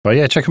But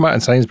yeah, check them out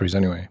in Sainsbury's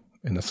anyway,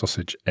 in the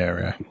sausage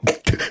area.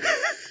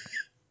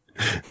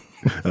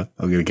 I'm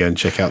going to go and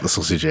check out the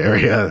sausage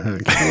area.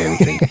 It could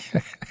be anything.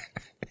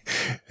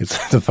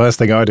 It's the first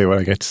thing I do when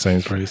I get to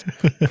Sainsbury's.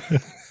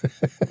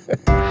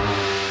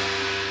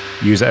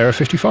 User Error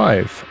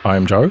 55.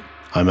 I'm Joe.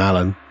 I'm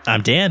Alan.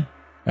 I'm Dan.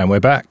 And we're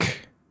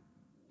back.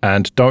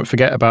 And don't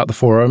forget about the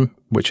forum,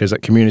 which is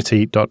at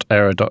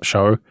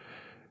community.error.show.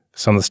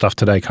 Some of the stuff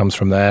today comes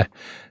from there.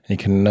 You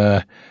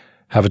can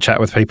have a chat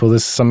with people.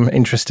 There's some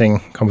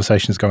interesting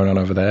conversations going on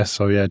over there.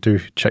 So yeah, do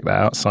check that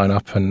out. Sign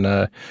up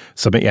and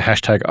submit your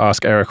hashtag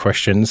Ask Error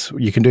questions.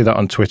 You can do that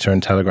on Twitter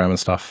and Telegram and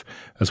stuff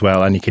as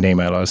well. And you can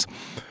email us.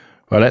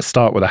 Well, let's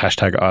start with a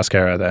hashtag Ask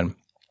Error then.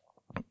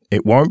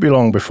 It won't be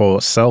long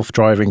before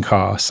self-driving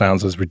car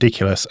sounds as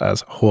ridiculous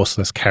as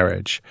horseless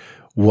carriage.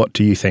 What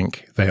do you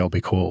think they'll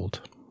be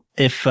called?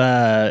 If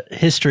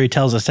history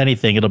tells us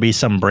anything, it'll be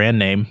some brand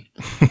name.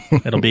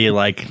 It'll be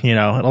like,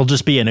 it'll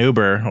just be an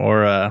Uber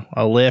or a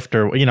Lyft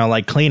or,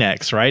 like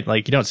Kleenex, right?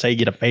 Like you don't say you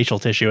get a facial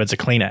tissue, it's a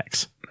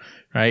Kleenex,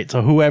 right?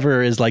 So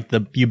whoever is like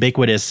the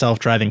ubiquitous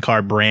self-driving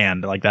car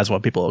brand, like that's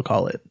what people will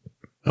call it.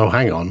 Oh,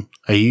 hang on.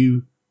 Are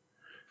you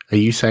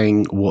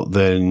saying what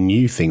the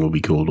new thing will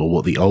be called or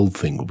what the old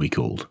thing will be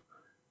called?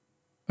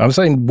 I'm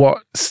saying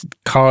what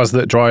cars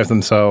that drive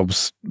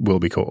themselves will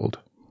be called.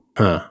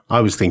 I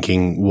was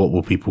thinking, what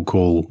will people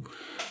call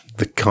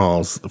the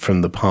cars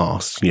from the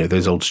past?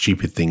 Those old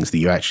stupid things that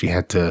you actually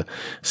had to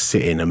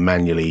sit in and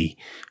manually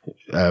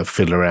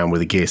fiddle around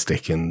with a gear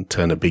stick and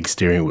turn a big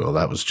steering wheel.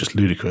 That was just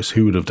ludicrous.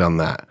 Who would have done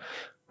that?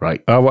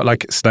 Right. Oh, what,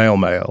 like snail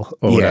mail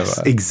or yes,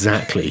 whatever?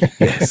 Exactly.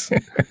 Yes,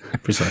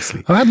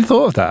 precisely. I hadn't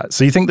thought of that.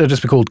 So you think they'll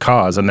just be called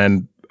cars and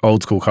then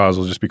old school cars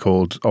will just be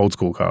called old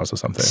school cars or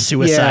something?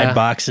 Suicide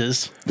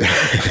boxes.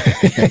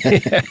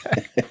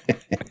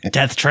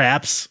 Death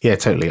traps. Yeah,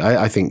 totally.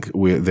 I think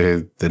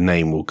the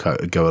name will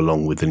go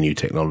along with the new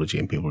technology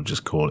and people will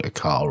just call it a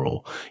car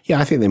or,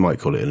 I think they might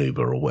call it an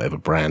Uber or whatever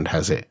brand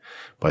has it.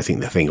 But I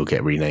think the thing will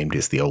get renamed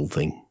as the old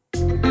thing.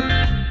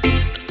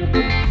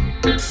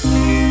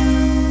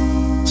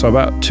 So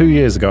about 2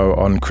 years ago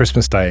on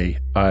Christmas Day,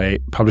 I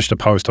published a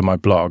post on my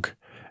blog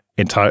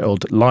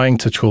entitled "Lying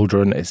to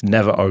Children is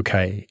Never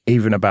Okay,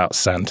 Even About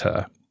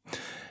Santa."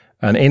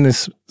 And in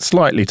this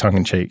slightly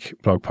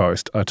tongue-in-cheek blog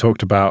post, I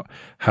talked about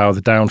how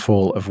the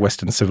downfall of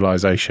Western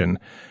civilization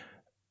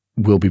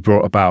will be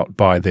brought about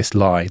by this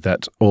lie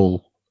that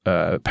all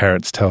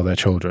parents tell their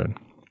children.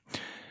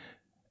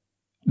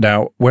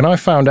 Now, when I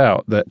found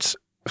out that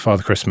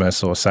Father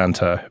Christmas or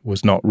Santa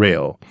was not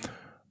real,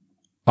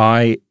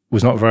 I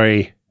was not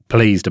very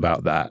pleased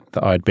about that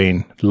I'd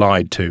been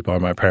lied to by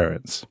my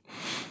parents.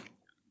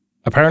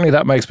 Apparently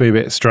that makes me a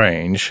bit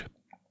strange.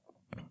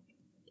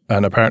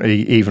 And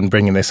apparently even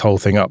bringing this whole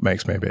thing up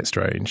makes me a bit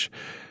strange.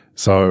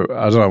 So,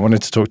 I don't know, I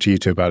wanted to talk to you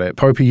two about it.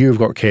 Popey, you've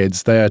got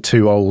kids. They are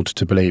too old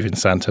to believe in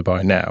Santa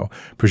by now.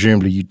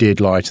 Presumably you did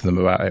lie to them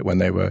about it when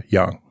they were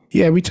young.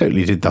 Yeah, we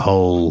totally did the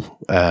whole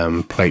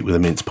plate with a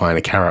mince pie and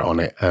a carrot on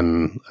it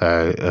and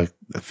a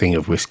thing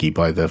of whiskey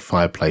by the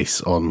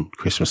fireplace on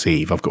Christmas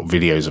Eve. I've got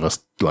videos of us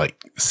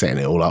like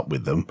setting it all up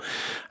with them.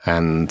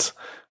 And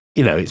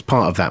it's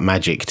part of that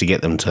magic to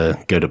get them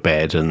to go to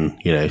bed and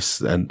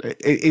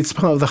it's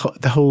part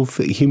of the whole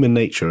human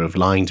nature of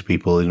lying to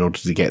people in order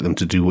to get them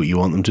to do what you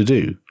want them to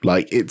do.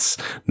 Like, it's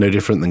no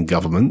different than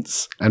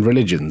governments and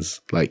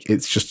religions. Like,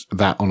 it's just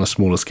that on a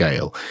smaller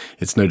scale.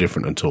 It's no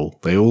different at all.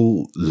 They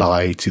all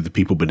lie to the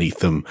people beneath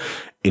them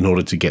in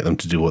order to get them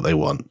to do what they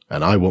want.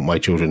 And I want my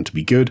children to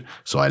be good,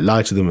 so I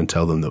lie to them and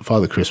tell them that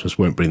Father Christmas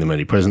won't bring them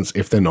any presents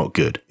if they're not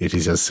good. It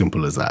is as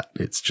simple as that.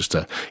 It's just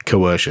a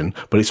coercion,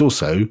 but it's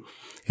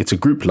a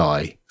group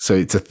lie. So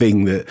it's a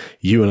thing that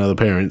you and other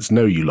parents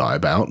know you lie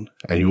about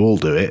and you all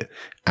do it.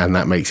 And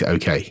that makes it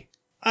okay.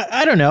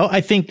 I don't know.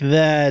 I think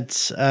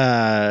that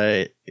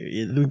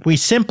we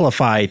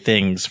simplify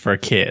things for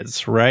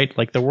kids, right?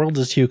 Like the world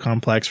is too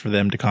complex for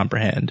them to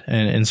comprehend.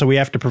 And so we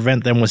have to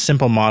prevent them with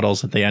simple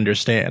models that they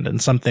understand.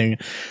 And something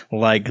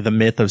like the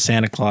myth of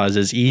Santa Claus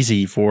is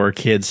easy for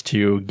kids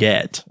to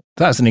get.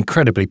 That's an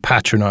incredibly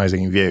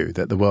patronizing view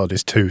that the world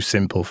is too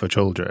simple for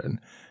children.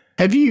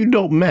 Have you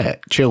not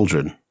met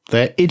children?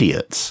 They're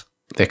idiots.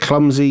 They're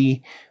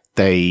clumsy.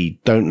 They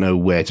don't know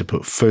where to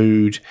put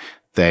food.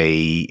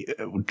 They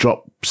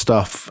drop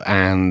stuff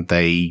and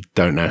they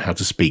don't know how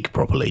to speak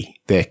properly.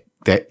 They're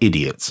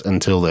idiots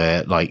until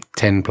they're like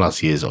 10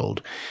 plus years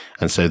old.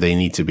 And so they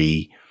need to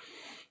be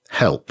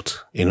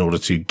helped in order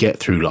to get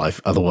through life.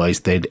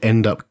 Otherwise, they'd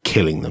end up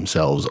killing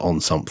themselves on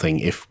something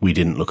if we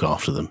didn't look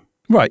after them.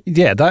 Right.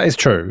 Yeah, that is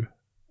true.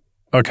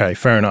 Okay,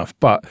 fair enough.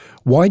 But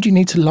why do you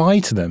need to lie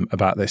to them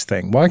about this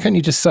thing? Why can't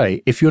you just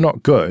say, if you're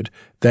not good,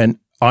 then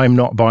I'm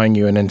not buying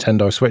you a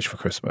Nintendo Switch for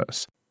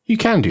Christmas? You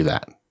can do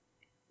that.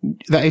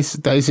 That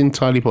is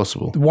entirely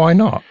possible. Why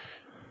not?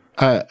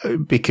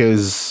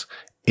 Because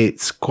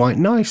it's quite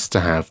nice to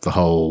have the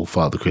whole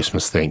Father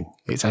Christmas thing.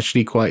 It's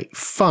actually quite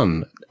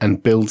fun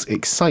and builds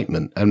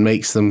excitement and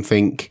makes them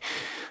think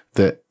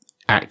that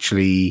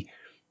actually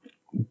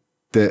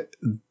that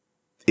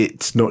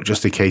it's not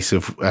just a case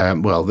of,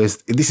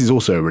 this is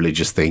also a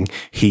religious thing.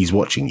 He's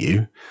watching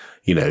you,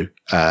 they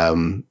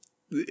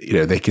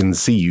can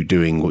see you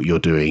doing what you're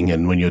doing.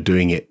 And when you're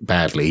doing it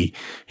badly,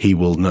 he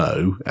will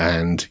know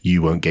and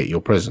you won't get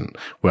your present.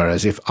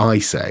 Whereas if I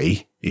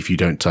say, if you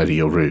don't tidy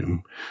your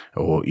room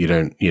or you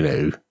don't,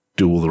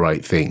 do all the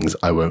right things,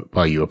 I won't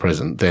buy you a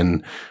present,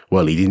 then,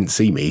 well, he didn't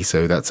see me,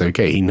 so that's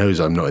okay. He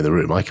knows I'm not in the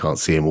room. I can't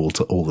see him all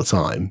the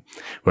time.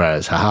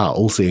 Whereas,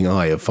 all-seeing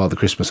eye of Father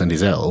Christmas and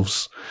his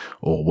elves,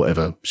 or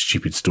whatever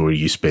stupid story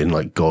you spin,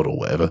 like God or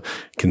whatever,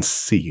 can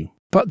see you.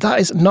 But that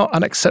is not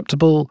an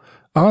acceptable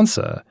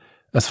answer,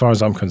 as far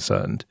as I'm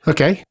concerned.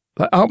 Okay.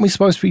 Like, aren't we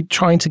supposed to be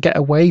trying to get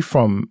away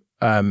from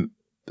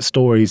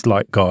stories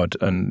like God?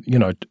 And,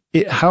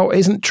 how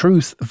isn't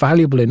truth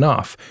valuable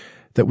enough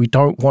that we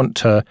don't want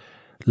to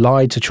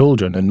lie to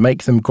children and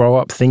make them grow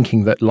up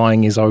thinking that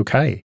lying is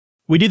okay?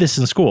 We do this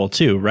in school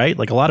too, right?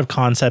 Like a lot of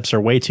concepts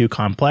are way too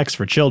complex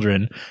for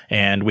children,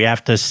 and we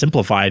have to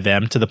simplify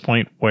them to the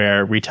point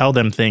where we tell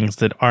them things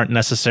that aren't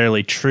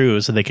necessarily true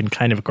so they can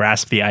kind of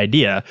grasp the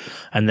idea.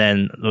 And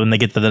then when they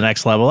get to the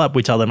next level up,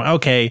 we tell them,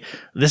 okay,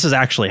 this is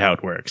actually how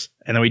it works.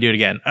 And then we do it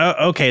again.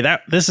 Oh, okay,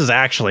 this is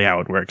actually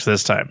how it works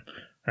this time,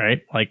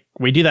 right? Like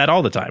we do that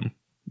all the time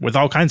with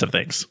all kinds of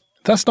things.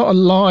 That's not a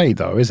lie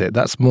though, is it?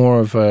 That's more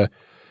of a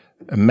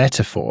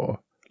metaphor.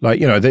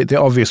 Like, the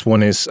obvious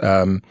one is,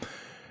 I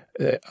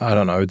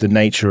don't know, the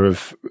nature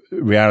of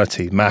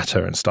reality,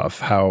 matter and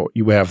stuff, how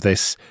you have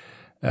this,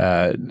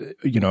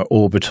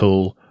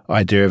 orbital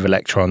idea of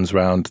electrons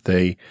around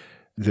the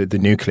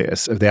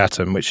nucleus of the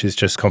atom, which is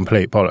just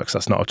complete bollocks.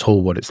 That's not at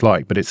all what it's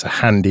like, but it's a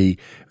handy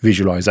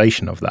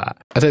visualization of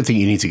that. I don't think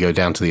you need to go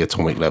down to the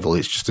atomic level.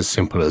 It's just as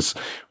simple as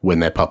when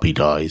their puppy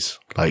dies.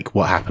 Like,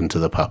 what happened to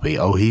the puppy?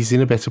 Oh, he's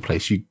in a better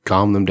place. You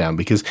calm them down,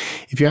 because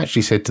if you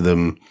actually said to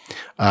them,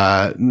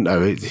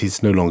 no,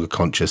 he's no longer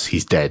conscious,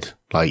 he's dead,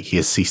 like he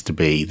has ceased to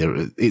be,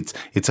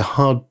 it's a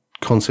hard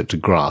concept to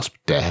grasp,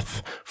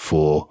 death,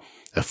 for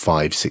a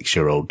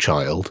 5-6-year-old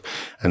child.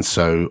 And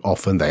so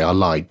often they are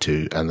lied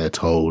to and they're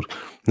told,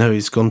 no,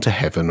 it's gone to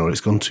heaven, or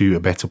it's gone to a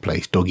better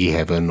place, doggy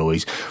heaven, or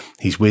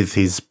he's with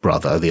his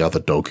brother, the other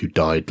dog who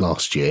died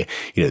last year.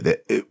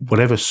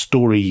 Whatever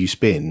story you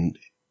spin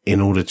in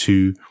order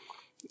to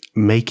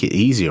make it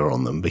easier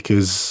on them,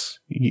 because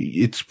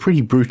it's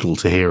pretty brutal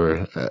to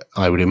hear,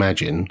 I would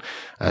imagine,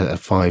 a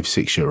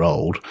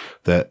 5-6-year-old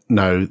that,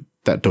 no,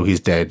 that dog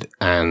is dead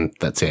and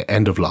that's it,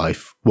 end of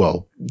life.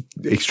 Well,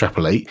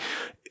 extrapolate.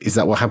 Is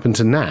that what happened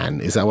to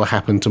Nan? Is that what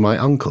happened to my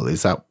uncle?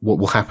 Is that what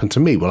will happen to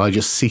me? Will I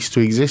just cease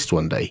to exist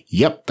one day?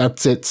 Yep,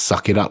 that's it.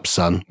 Suck it up,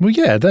 son. Well,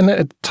 yeah, then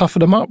it'd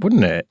toughen them up,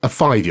 wouldn't it? A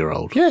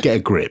 5-year-old. Yeah. Get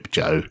a grip,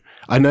 Joe.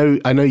 I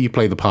know you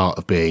play the part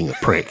of being a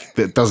prick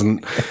that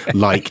doesn't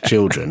like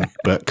children,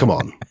 but come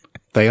on.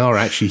 They are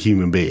actually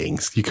human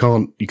beings. You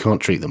can't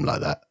treat them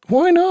like that.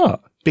 Why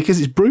not? Because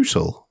it's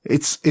brutal.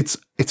 It's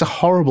a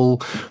horrible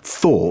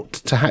thought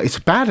to have. It's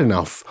bad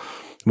enough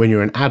when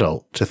you're an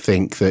adult to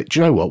think that, do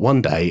you know what,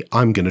 one day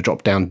I'm going to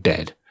drop down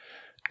dead,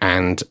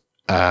 and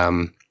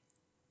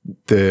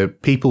the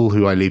people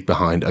who I leave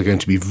behind are going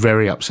to be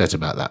very upset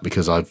about that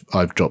because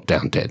I've dropped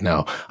down dead.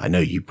 Now, I know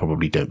you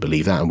probably don't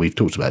believe that, and we've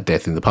talked about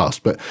death in the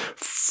past, but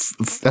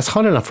that's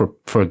hard enough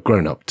for a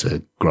grown-up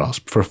to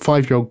grasp. For a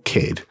 5-year-old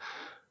kid,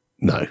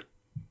 no.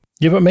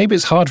 Yeah, but maybe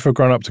it's hard for a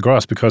grown-up to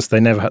grasp because they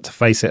never had to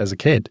face it as a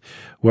kid.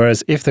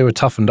 Whereas if they were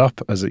toughened up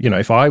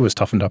if I was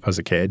toughened up as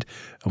a kid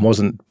and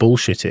wasn't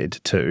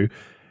bullshitted to,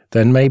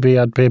 then maybe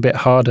I'd be a bit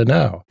harder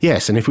now.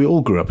 Yes, and if we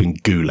all grew up in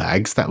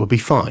gulags, that would be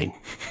fine.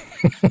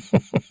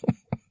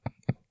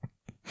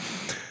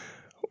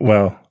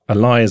 Well, a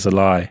lie is a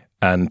lie.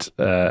 And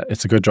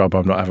it's a good job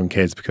I'm not having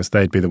kids, because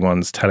they'd be the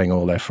ones telling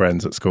all their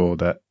friends at school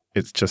that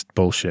it's just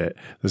bullshit.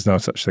 There's no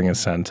such thing as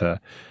Santa.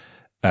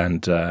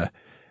 And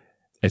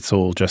it's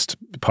all just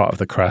part of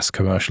the crass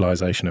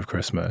commercialization of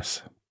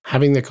Christmas.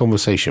 Having the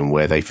conversation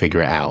where they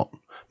figure it out.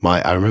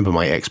 I remember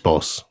my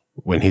ex-boss,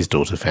 when his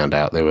daughter found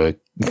out, they were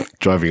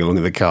driving along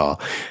in the car,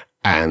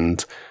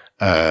 and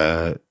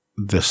the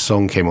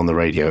song came on the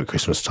radio at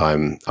Christmas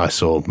time. I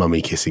saw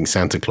Mummy kissing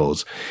Santa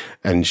Claus,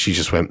 and she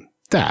just went,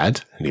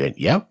 Dad? And he went,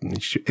 yep.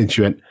 And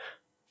she went,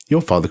 you're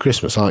Father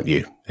Christmas, aren't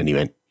you? And he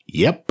went,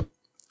 yep.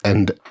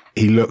 And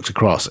he looked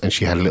across and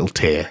she had a little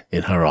tear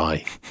in her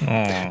eye.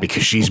 Aww.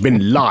 Because she's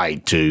been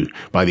lied to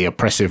by the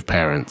oppressive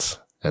parents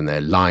and their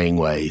lying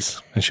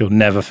ways. And she'll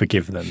never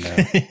forgive them now.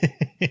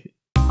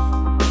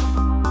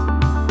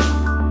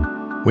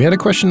 We had a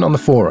question on the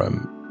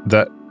forum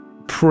that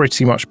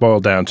pretty much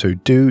boiled down to,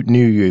 do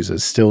new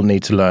users still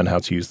need to learn how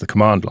to use the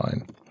command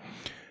line?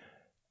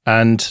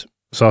 And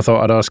so I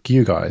thought I'd ask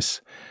you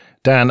guys.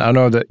 Dan, I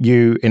know that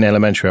you in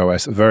Elementary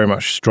OS very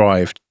much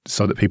strive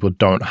so that people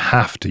don't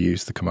have to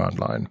use the command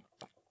line.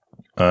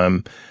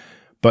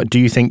 But do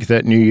you think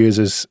that new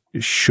users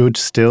should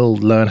still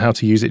learn how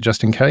to use it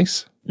just in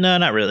case? No,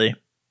 not really.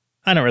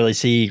 I don't really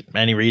see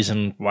any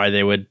reason why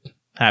they would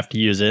have to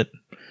use it.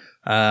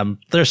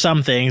 There's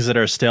some things that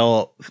are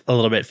still a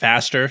little bit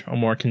faster or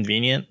more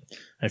convenient.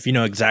 If you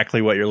know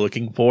exactly what you're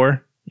looking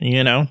for,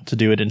 to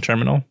do it in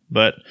terminal.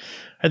 But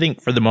I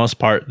think for the most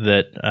part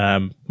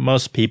that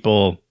most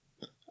people,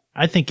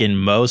 I think in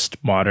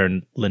most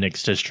modern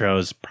Linux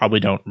distros, probably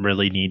don't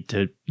really need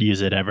to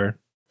use it ever.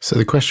 So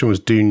the question was,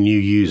 do new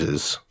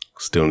users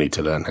still need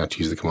to learn how to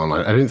use the command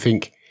line?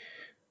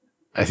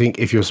 I think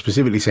if you're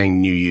specifically saying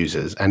new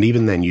users, and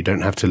even then you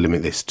don't have to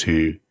limit this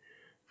to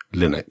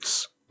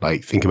Linux.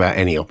 Like, think about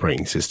any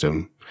operating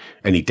system,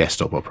 any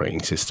desktop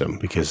operating system,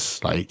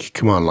 because like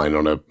command line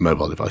on a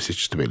mobile device is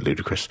just a bit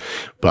ludicrous.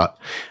 But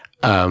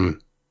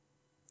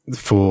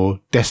for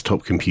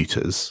desktop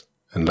computers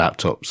and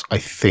laptops, I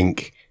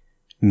think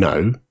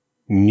no,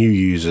 new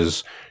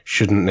users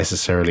shouldn't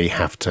necessarily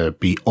have to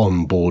be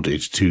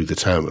onboarded to the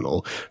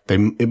terminal.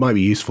 It might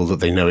be useful that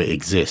they know it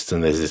exists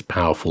and there's this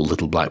powerful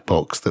little black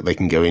box that they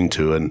can go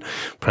into and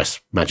press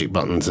magic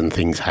buttons and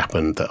things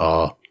happen that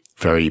are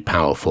very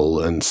powerful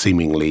and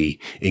seemingly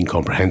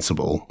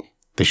incomprehensible.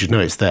 They should know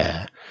it's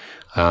there,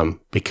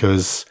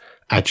 because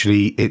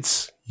actually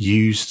it's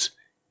used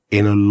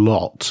in a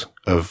lot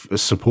of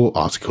support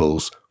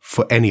articles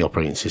for any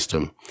operating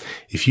system.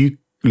 If you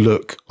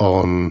look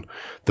on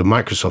the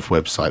Microsoft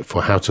website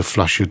for how to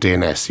flush your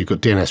DNS, you've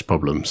got DNS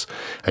problems,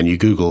 and you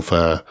Google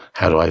for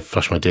how do I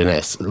flush my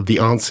DNS, the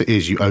answer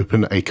is you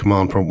open a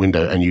command prompt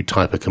window and you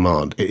type a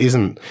command. It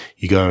isn't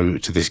you go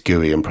to this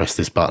GUI and press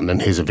this button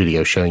and here's a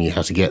video showing you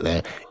how to get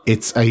there.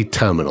 It's a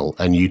terminal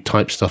and you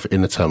type stuff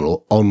in a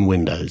terminal on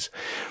Windows.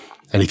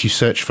 And if you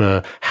search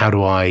for how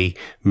do I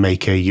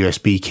make a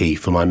USB key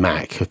for my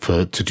Mac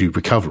to do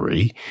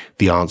recovery,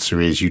 the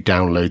answer is you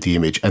download the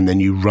image and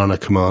then you run a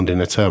command in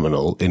a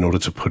terminal in order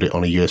to put it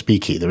on a USB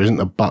key. There isn't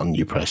a button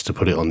you press to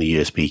put it on the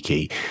USB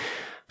key.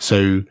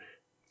 So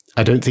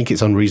I don't think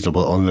it's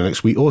unreasonable on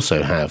Linux. We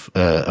also have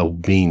a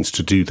means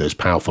to do those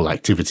powerful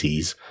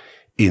activities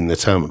in the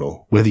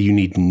terminal. Whether you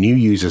need new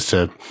users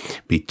to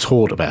be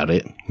taught about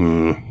it,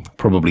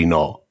 probably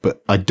not.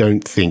 But I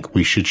don't think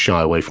we should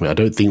shy away from it. I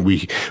don't think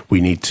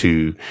we need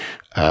to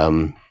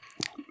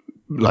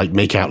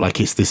make out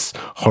like it's this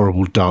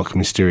horrible, dark,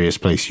 mysterious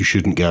place you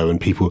shouldn't go.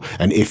 And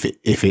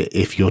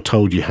if you're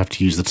told you have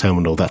to use the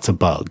terminal, that's a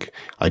bug.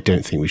 I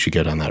don't think we should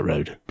go down that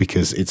road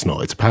because it's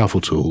not. It's a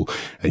powerful tool,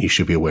 and you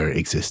should be aware it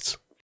exists.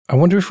 I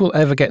wonder if we'll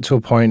ever get to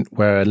a point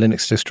where a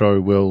Linux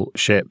distro will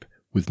ship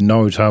with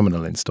no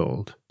terminal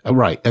installed. Oh,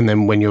 right. And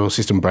then when your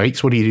system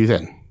breaks, what do you do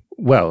then?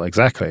 Well,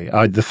 exactly.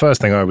 The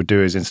first thing I would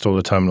do is install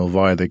a terminal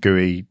via the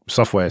GUI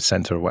software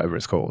center or whatever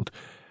it's called.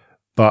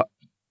 But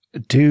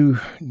do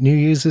new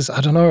users? I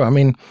don't know. I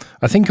mean,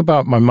 I think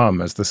about my mum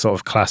as the sort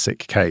of classic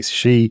case.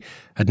 She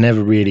had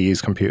never really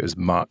used computers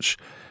much,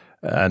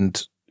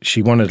 and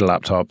she wanted a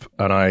laptop.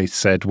 And I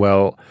said,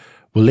 well,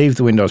 we'll leave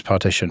the Windows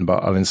partition,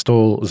 but I'll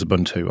install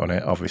Ubuntu on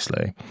it,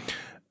 obviously.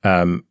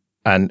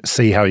 And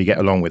see how you get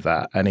along with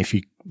that. And if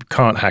you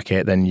can't hack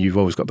it, then you've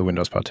always got the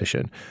Windows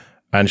partition.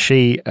 And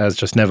she has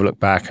just never looked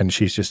back, and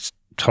she's just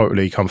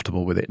totally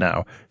comfortable with it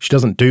now. She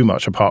doesn't do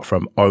much apart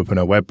from open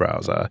a web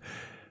browser.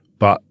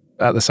 But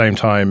at the same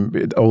time,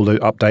 all the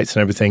updates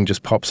and everything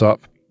just pops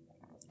up.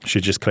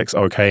 She just clicks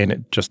OK and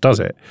it just does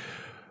it.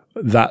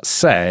 That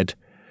said,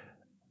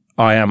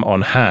 I am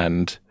on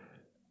hand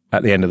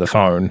at the end of the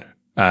phone.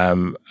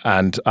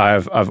 And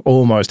I've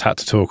almost had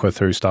to talk her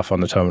through stuff on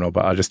the terminal,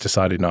 but I just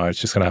decided, no, it's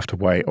just going to have to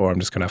wait, or I'm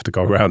just going to have to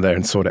go around there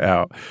and sort it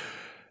out.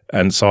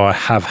 And so I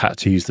have had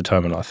to use the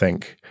terminal, I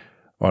think,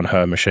 on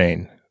her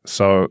machine.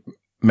 So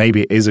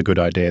maybe it is a good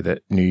idea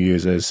that new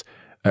users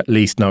at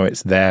least know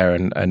it's there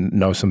and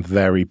know some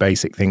very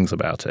basic things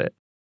about it.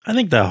 I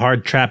think the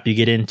hard trap you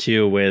get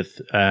into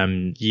with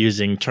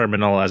using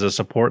terminal as a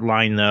support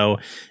line, though,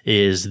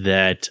 is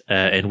that,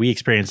 and we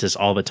experience this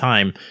all the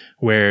time,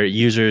 where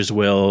users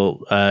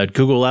will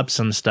Google up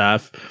some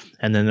stuff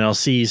and then they'll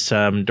see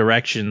some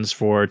directions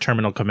for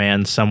terminal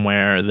commands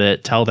somewhere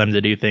that tell them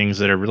to do things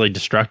that are really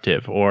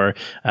destructive, or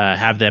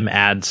have them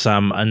add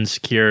some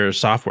unsecure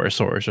software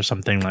source or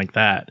something like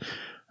that.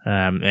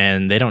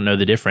 And they don't know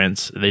the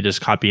difference. They just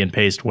copy and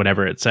paste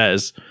whatever it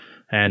says.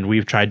 And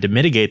we've tried to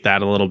mitigate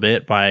that a little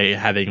bit by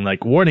having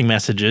like warning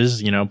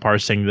messages,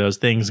 parsing those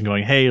things and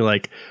going, hey,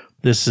 like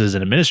this is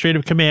an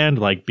administrative command,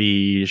 like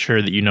be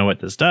sure that you know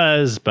what this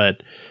does.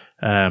 But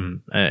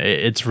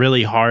it's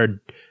really hard.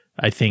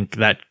 I think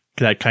that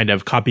kind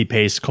of copy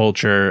paste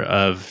culture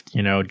of,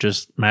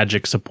 just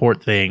magic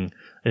support thing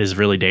is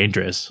really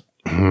dangerous.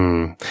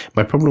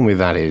 My problem with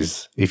that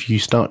is if you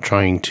start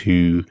trying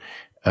to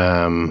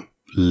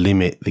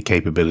limit the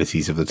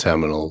capabilities of the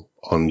terminal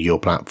on your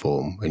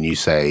platform, and you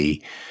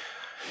say,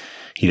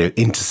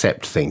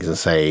 intercept things and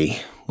say,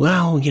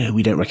 well,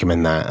 we don't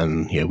recommend that,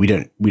 and we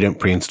don't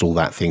pre-install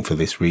that thing for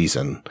this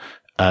reason.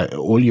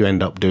 All you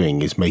end up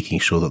doing is making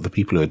sure that the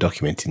people who are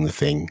documenting the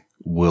thing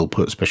will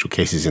put special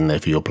cases in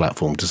there for your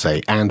platform to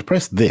say, and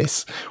press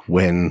this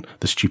when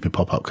the stupid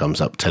pop-up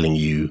comes up telling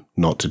you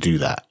not to do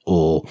that,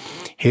 or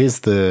here's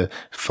the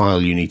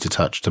file you need to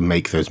touch to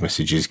make those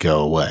messages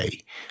go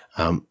away.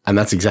 And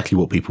that's exactly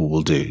what people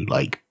will do.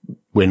 Like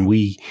when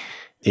we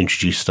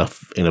introduce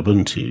stuff in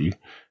Ubuntu,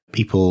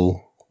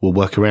 people will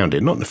work around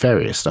it. Not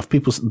nefarious stuff,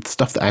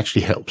 stuff that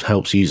actually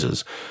helps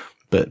users.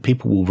 But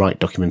people will write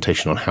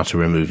documentation on how to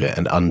remove it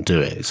and undo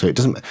it. So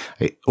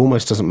it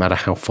almost doesn't matter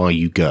how far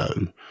you go.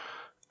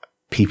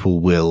 People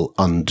will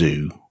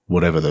undo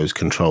whatever those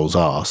controls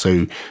are.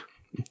 So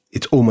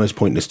it's almost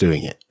pointless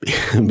doing it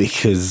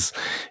because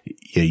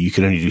you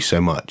can only do so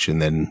much,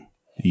 and then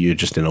you're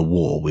just in a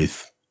war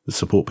with the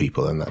support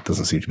people, and that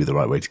doesn't seem to be the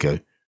right way to go.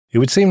 It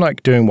would seem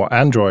like doing what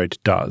Android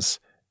does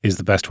is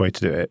the best way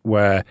to do it,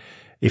 where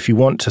if you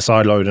want to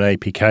sideload an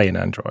APK in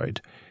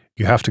Android,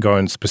 you have to go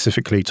and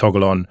specifically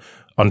toggle on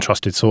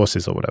untrusted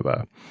sources or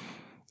whatever.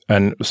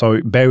 And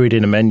so buried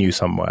in a menu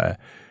somewhere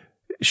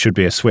should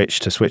be a switch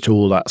to switch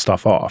all that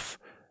stuff off.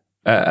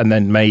 And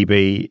then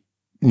maybe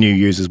new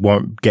users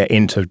won't get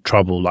into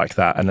trouble like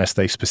that unless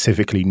they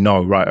specifically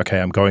know, right, okay,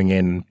 I'm going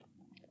in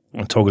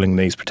and toggling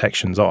these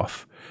protections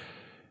off.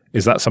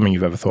 Is that something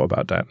you've ever thought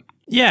about, Dan?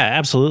 Yeah,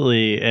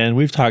 absolutely. And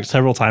we've talked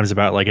several times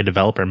about like a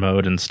developer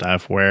mode and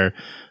stuff where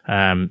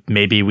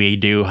maybe we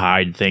do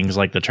hide things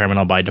like the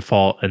terminal by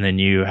default, and then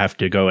you have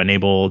to go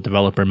enable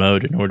developer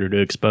mode in order to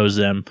expose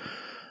them.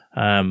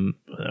 I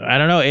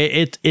don't know.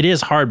 It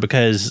is hard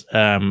because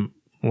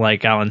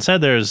like Alan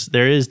said, there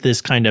is this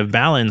kind of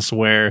balance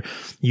where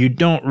you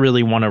don't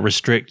really want to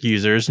restrict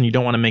users and you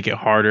don't want to make it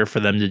harder for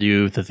them to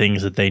do the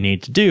things that they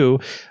need to do.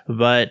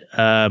 But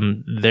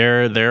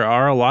there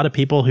are a lot of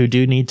people who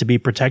do need to be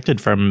protected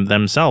from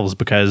themselves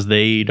because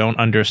they don't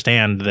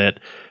understand that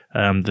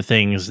the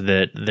things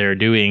that they're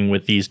doing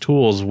with these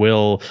tools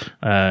will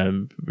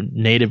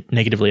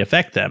negatively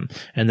affect them.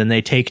 And then they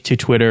take to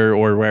Twitter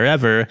or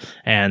wherever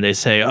and they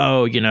say,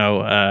 oh,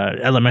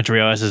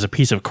 Elementary OS is a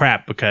piece of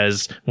crap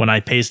because when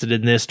I pasted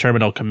in this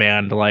terminal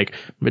command, like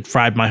it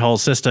fried my whole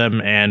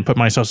system and put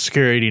my social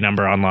security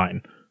number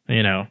online,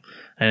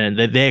 and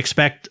they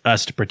expect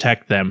us to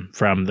protect them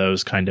from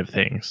those kind of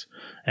things.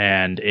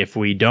 And if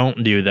we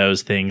don't do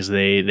those things,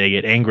 they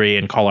get angry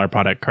and call our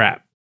product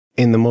crap.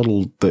 In the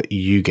model that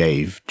you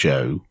gave,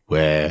 Joe,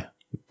 where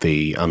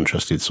the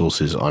untrusted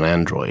sources on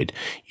Android,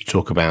 you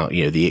talk about,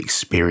 the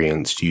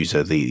experienced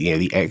user,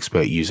 the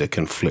expert user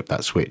can flip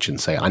that switch and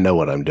say, I know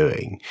what I'm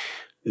doing.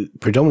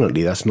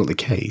 Predominantly, that's not the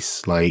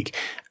case. Like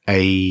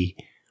a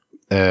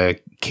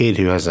kid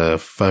who has a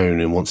phone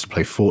and wants to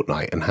play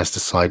Fortnite and has to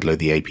sideload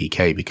the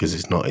APK because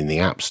it's not in the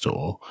App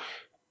Store,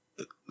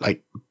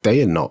 like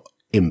they are not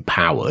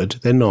empowered.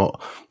 They're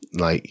not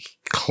like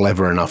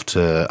clever enough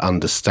to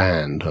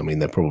understand. I mean,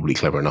 they're probably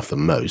clever enough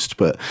than most,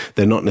 but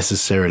they're not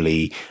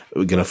necessarily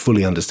going to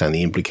fully understand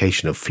the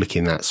implication of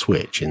flicking that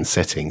switch in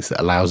settings that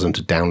allows them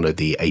to download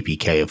the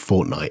APK of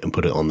Fortnite and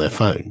put it on their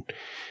phone.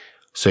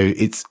 So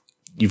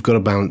you've got to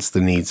balance the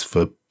needs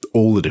for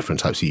all the different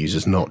types of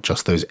users, not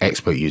just those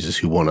expert users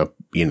who want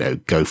to,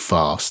 go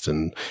fast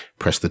and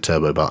press the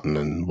turbo button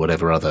and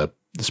whatever other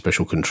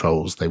special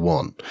controls they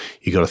want.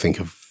 You got to think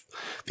of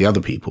the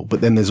other people.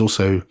 But then there's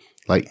also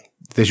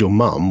there's your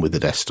mum with the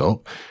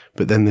desktop,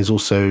 but then there's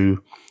also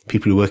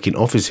people who work in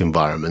office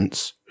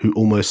environments who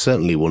almost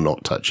certainly will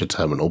not touch a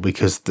terminal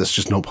because that's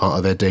just not part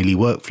of their daily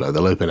workflow.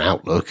 They'll open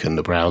Outlook and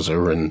the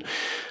browser and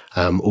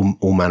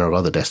all manner of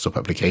other desktop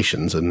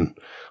applications and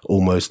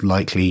almost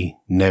likely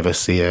never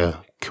see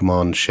a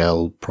command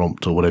shell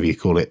prompt or whatever you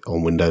call it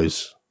on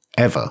Windows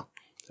ever.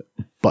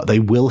 But they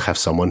will have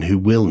someone who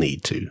will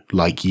need to,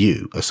 like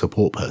you, a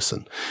support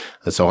person.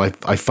 And so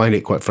I find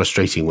it quite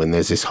frustrating when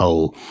there's this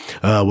whole,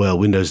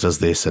 Windows does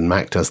this and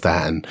Mac does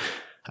that and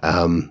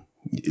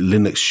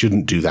Linux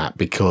shouldn't do that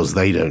because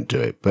they don't do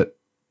it. But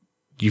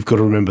you've got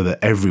to remember that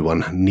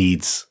everyone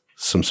needs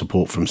some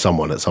support from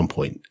someone at some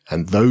point,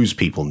 and those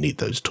people need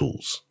those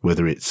tools,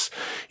 whether it's,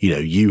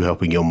 you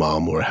helping your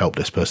mom or a help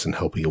desk person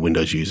helping a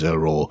Windows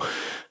user or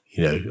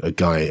a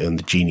guy in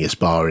the Genius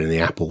Bar in the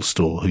Apple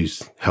store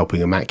who's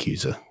helping a Mac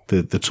user.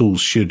 The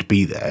tools should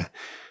be there.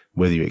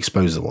 Whether you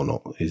expose them or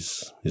not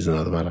is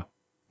another matter.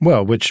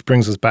 Well, which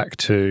brings us back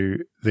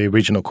to the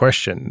original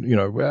question.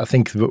 I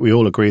think that we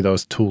all agree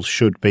those tools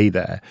should be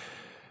there,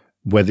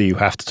 whether you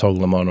have to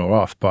toggle them on or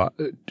off. But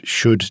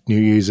should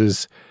new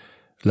users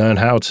learn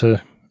how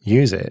to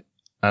use it?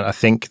 And I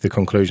think the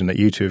conclusion that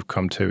you two have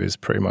come to is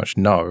pretty much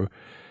no.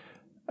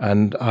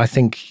 And I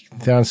think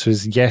the answer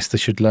is yes, they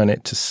should learn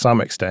it to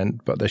some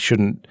extent, but they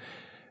shouldn't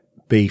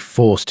be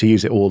forced to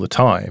use it all the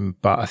time.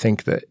 But I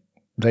think that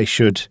I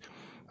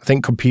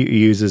think computer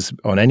users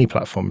on any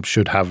platform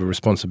should have a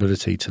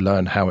responsibility to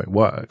learn how it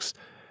works.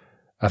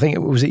 I think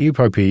was it you,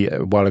 Popey,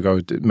 a while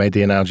ago that made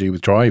the analogy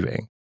with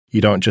driving.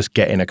 You don't just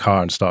get in a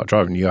car and start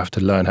driving. You have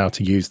to learn how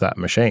to use that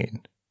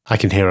machine. I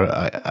can hear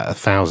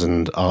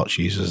 1,000 Arch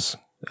users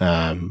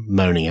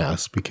moaning at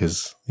us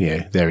because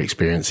their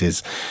experience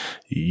is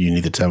you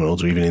need the terminal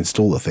to even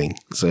install the thing.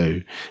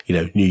 So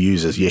new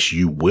users, yes,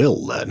 you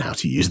will learn how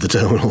to use the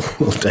terminal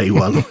on day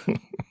one.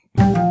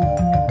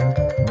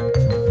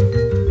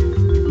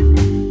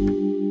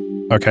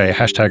 Okay,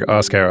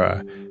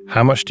 #AskError.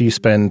 How much do you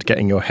spend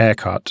getting your hair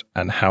cut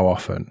and how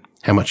often?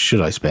 How much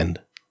should I spend?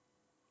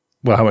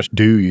 Well, how much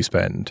do you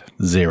spend?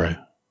 0.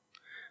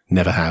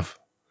 Never have.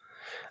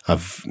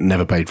 I've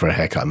never paid for a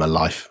haircut in my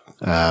life.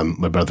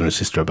 My brother and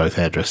sister are both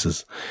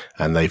hairdressers,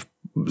 and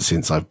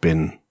since I've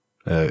been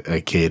a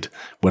kid,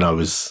 when I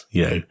was,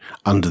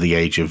 under the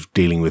age of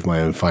dealing with my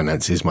own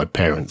finances, my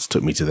parents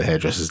took me to the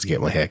hairdressers to get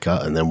my hair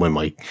cut. And then when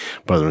my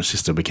brother and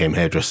sister became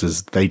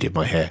hairdressers, they did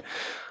my hair.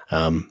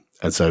 And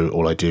so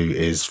all I do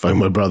is phone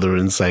my brother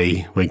and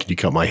say, when can you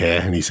cut my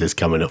hair? And he says,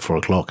 come in at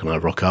 4:00, and I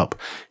rock up.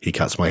 He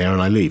cuts my hair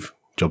and I leave.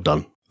 Job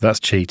done. That's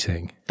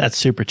cheating. That's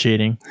super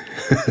cheating.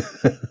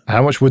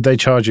 How much would they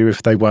charge you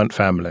if they weren't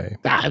family?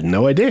 I have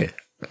no idea.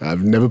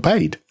 I've never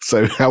paid.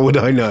 So how would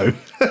I know?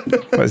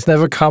 Well, it's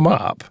never come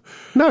up.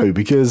 No,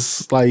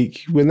 because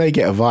when they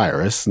get a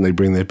virus and they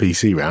bring their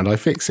PC round, I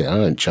fix it. I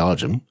don't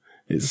charge them.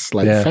 It's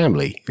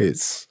family.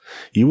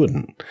 You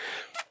wouldn't.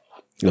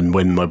 And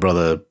when my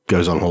brother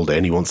goes on holiday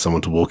and he wants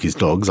someone to walk his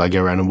dogs, I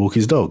go around and walk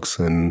his dogs.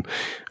 And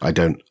I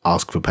don't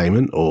ask for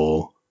payment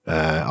or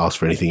ask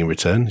for anything in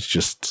return. It's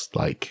just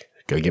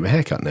go get my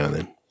hair cut now and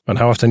then. And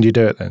how often do you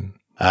do it then?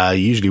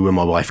 Usually when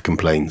my wife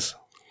complains.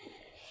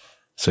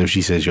 So if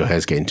she says your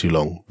hair's getting too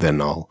long, then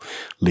I'll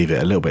leave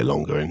it a little bit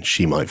longer, and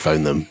she might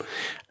phone them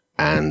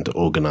and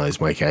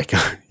organise my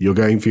haircut. You're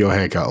going for your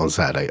haircut on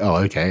Saturday. Oh,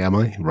 okay, am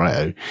I?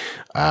 Righto.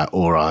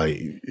 Or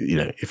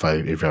if I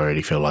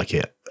really feel like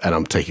it and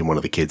I'm taking one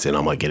of the kids in,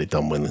 I might get it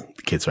done when the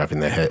kids are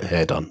having their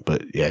hair done.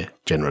 But yeah,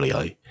 generally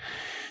I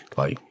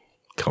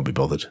can't be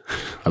bothered.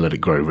 I let it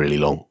grow really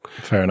long.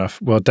 Fair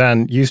enough. Well,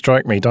 Dan, you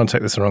strike me, don't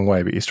take this the wrong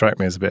way, but you strike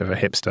me as a bit of a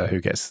hipster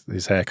who gets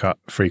his hair cut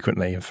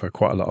frequently and for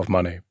quite a lot of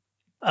money.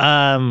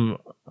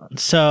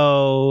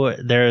 So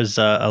there's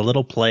a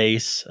little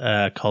place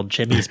called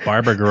Jimmy's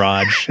Barber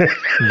Garage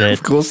that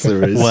of course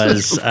there is.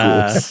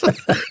 Was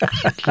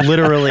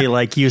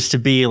literally used to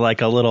be a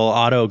little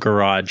auto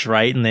garage,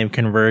 right? And they've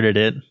converted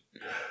it.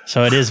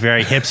 So it is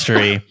very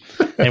hipstery.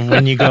 And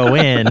when you go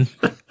in,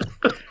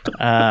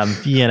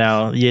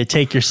 you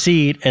take your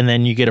seat and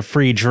then you get a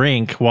free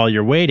drink while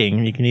you're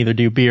waiting. You can either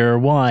do beer or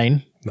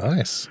wine.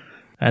 Nice.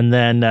 And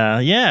then,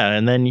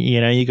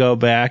 you go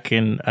back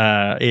and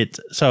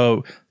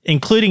so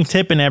including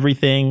tip and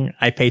everything,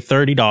 I pay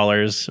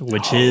 $30,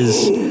 which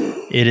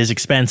it is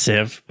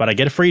expensive, but I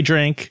get a free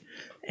drink.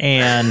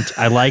 And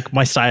I like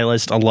my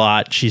stylist a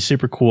lot. She's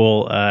super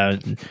cool.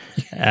 You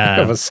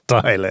have a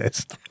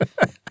stylist.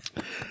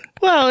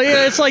 Well,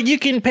 yeah, it's you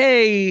can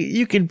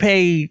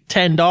pay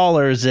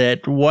 $10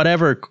 at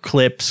whatever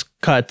Clips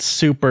Cuts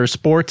Super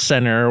Sports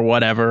Center or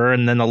whatever,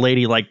 and then the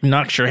lady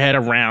knocks your head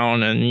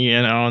around, and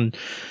and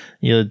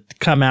you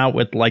come out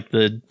with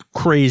the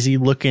crazy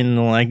looking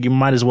you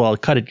might as well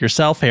cut it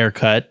yourself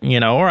haircut,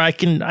 or I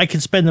can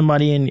spend the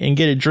money and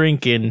get a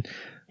drink and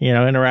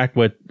interact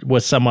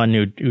with someone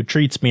who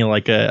treats me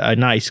like a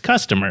nice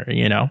customer,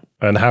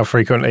 And how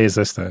frequently is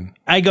this then?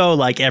 I go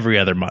every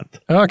other month.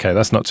 Okay,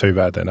 that's not too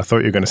bad then. I thought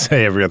you were going to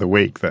say every other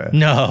week there.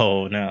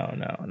 No.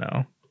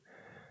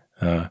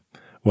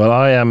 Well,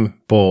 I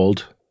am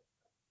bald.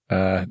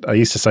 I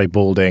used to say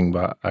balding,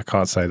 but I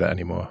can't say that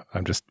anymore.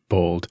 I'm just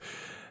bald.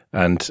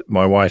 And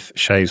my wife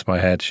shaves my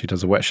head. She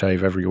does a wet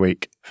shave every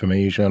week for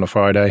me, usually on a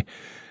Friday.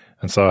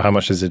 And so how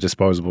much is a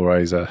disposable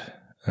razor?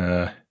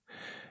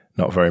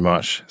 Not very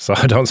much. So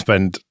I don't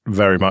spend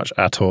very much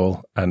at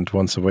all. And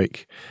once a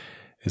week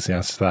is the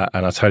answer to that.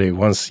 And I tell you,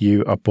 once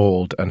you are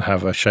bald and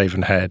have a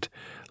shaven head,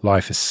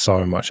 life is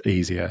so much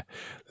easier.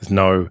 There's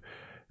no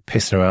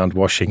pissing around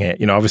washing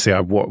it. Obviously I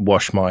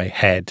wash my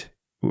head,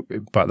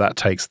 but that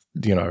takes,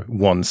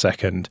 1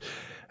 second.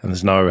 And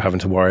there's no having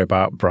to worry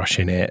about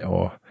brushing it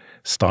or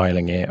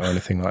styling it or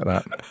anything like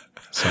that.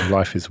 So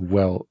life is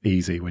well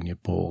easy when you're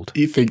bald.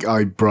 You think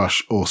I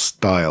brush or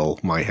style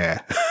my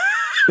hair?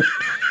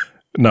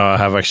 No, I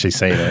have actually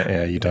seen it.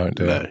 Yeah, you don't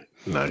do it.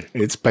 No.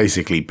 It's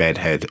basically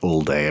bedhead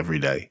all day, every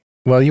day.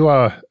 Well, you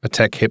are a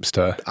tech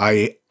hipster.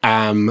 I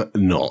am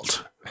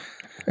not.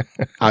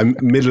 I'm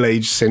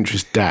middle-aged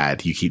centrist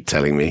dad, you keep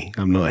telling me.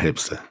 I'm not a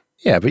hipster.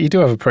 Yeah, but you do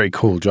have a pretty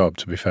cool job,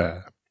 to be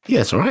fair.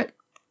 Yeah, it's all right.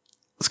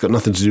 It's got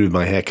nothing to do with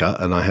my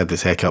haircut, and I had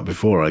this haircut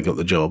before I got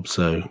the job,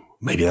 so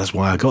maybe that's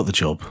why I got the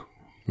job.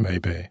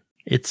 Maybe.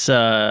 It's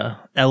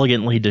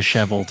elegantly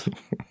disheveled.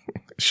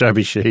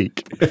 Shabby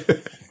chic.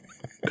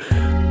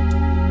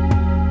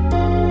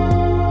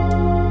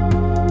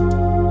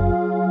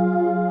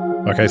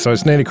 Okay, so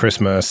it's nearly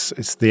Christmas.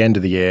 It's the end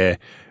of the year.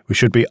 We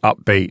should be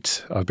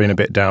upbeat. I've been a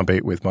bit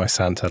downbeat with my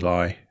Santa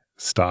lie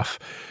stuff.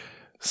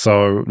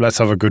 So let's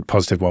have a good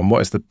positive one.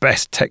 What is the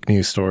best tech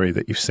news story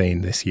that you've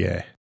seen this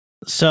year?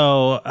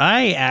 So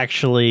I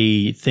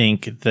actually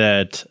think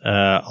that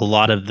a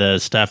lot of the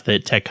stuff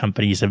that tech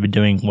companies have been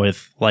doing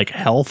with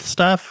health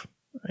stuff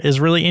is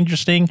really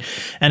interesting.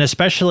 And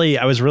especially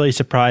I was really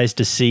surprised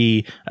to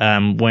see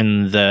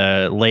when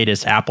the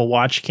latest Apple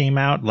Watch came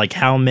out,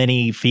 how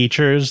many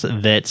features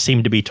that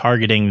seem to be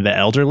targeting the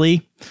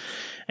elderly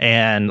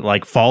and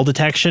fall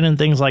detection and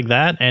things like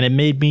that. And it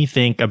made me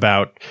think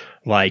about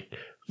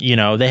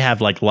they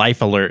have like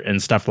Life Alert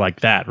and stuff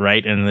like that,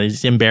 right? And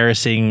these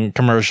embarrassing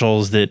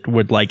commercials that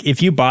would like,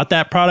 if you bought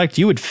that product,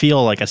 you would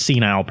feel like a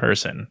senile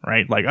person,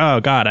 right? Like, oh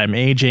God, I'm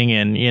aging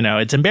and,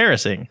 it's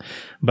embarrassing.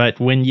 But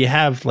when you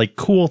have like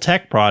cool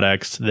tech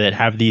products that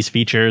have these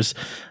features,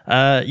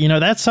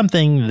 that's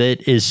something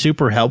that is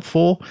super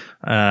helpful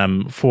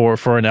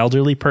for an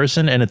elderly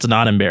person, and it's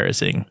not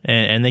embarrassing.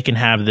 And they can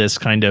have this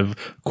kind of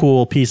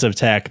cool piece of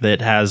tech that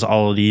has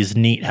all of these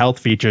neat health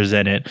features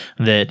in it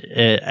that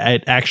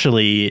it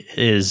actually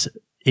is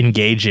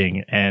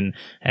engaging and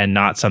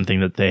not something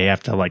that they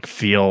have to like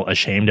feel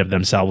ashamed of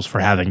themselves for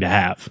having to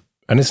have.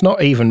 And it's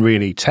not even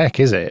really tech,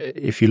 is it?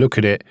 If you look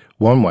at it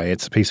one way,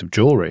 it's a piece of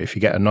jewelry. If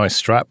you get a nice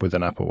strap with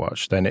an Apple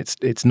Watch, then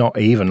it's not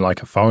even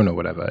like a phone or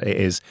whatever. It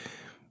is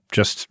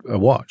just a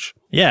watch.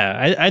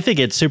 Yeah, I think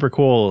it's super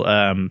cool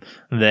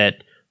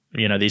that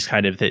these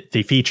kind of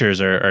the features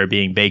are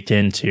being baked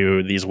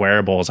into these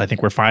wearables. I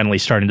think we're finally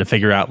starting to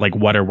figure out like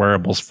what are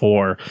wearables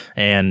for,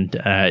 and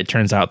it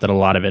turns out that a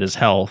lot of it is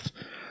health.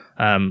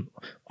 On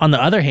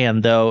the other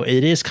hand, though,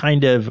 it is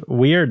kind of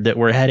weird that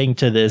we're heading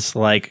to this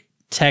like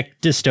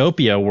tech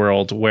dystopia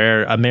world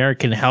where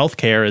American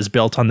healthcare is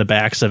built on the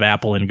backs of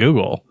Apple and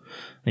Google.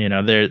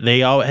 They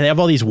have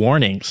all these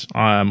warnings,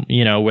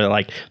 where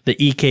like the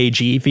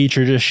EKG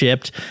feature just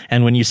shipped.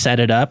 And when you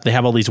set it up, they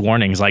have all these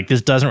warnings like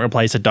this doesn't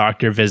replace a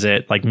doctor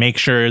visit. Like make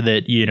sure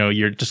that,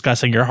 you're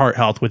discussing your heart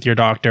health with your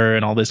doctor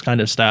and all this kind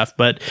of stuff.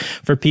 But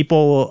for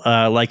people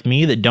like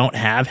me that don't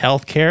have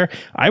healthcare,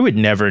 I would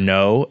never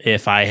know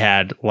if I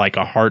had like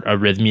a heart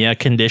arrhythmia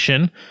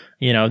condition.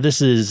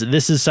 This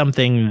is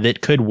something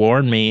that could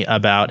warn me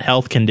about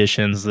health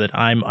conditions that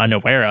I'm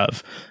unaware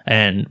of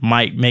and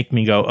might make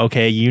me go,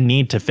 okay, you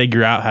need to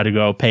figure out how to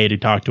go pay to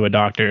talk to a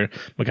doctor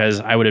because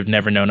I would have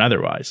never known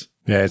otherwise.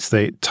 Yeah, it's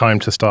the time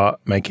to start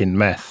making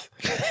meth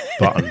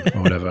button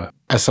or whatever.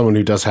 As someone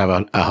who does have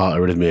a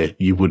heart arrhythmia,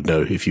 you would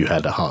know if you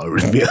had a heart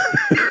arrhythmia.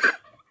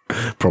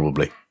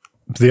 Probably.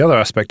 The other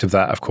aspect of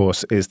that, of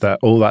course, is that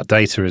all that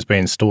data is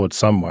being stored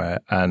somewhere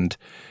and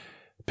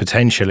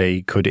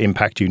potentially could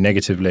impact you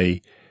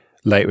negatively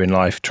later in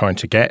life trying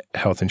to get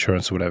health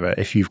insurance or whatever.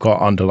 If you've got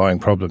underlying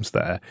problems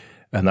there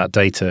and that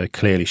data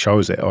clearly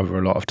shows it over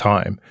a lot of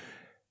time,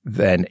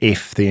 then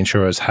if the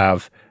insurers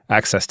have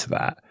access to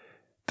that,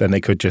 then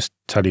they could just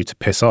tell you to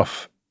piss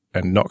off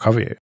and not cover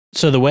you.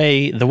 So the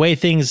way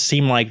things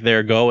seem like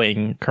they're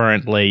going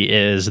currently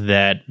is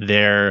that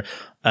they're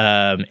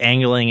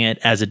angling it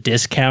as a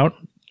discount.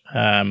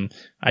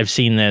 I've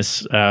seen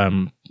this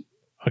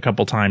a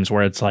couple times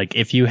where it's like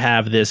if you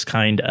have this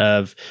kind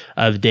of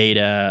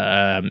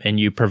data and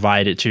you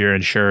provide it to your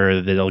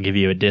insurer, they'll give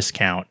you a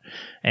discount.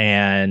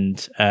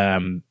 And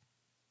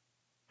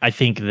I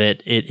think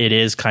that it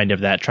is kind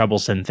of that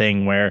troublesome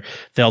thing where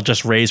they'll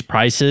just raise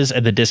prices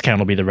and the discount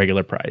will be the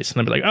regular price. And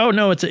they'll be like, oh,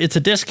 no, it's a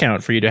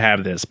discount for you to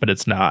have this, but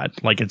it's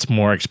not. Like, it's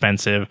more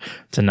expensive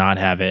to not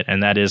have it.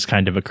 And that is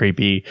kind of a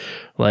creepy,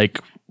 like,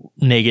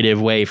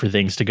 negative way for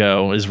things to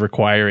go, is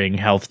requiring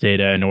health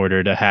data in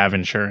order to have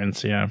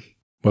insurance. Yeah.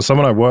 Well,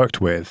 someone I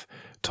worked with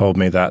told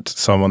me that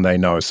someone they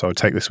know, so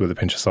take this with a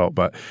pinch of salt,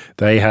 but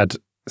they had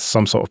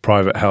some sort of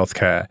private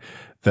healthcare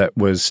that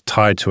was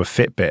tied to a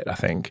Fitbit, I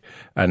think.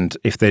 And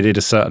if they did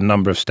a certain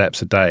number of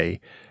steps a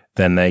day,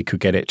 then they could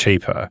get it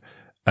cheaper.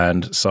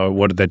 And so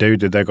what did they do?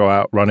 Did they go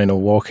out running or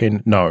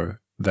walking? No.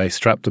 They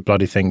strapped the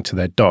bloody thing to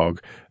their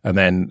dog and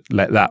then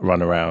let that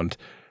run around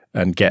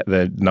and get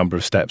the number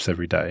of steps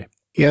every day.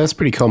 Yeah, that's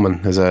pretty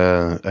common. There's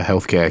a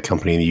healthcare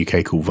company in the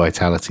UK called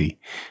Vitality,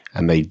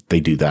 and they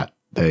do that.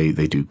 They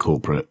do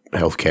corporate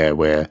healthcare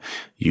where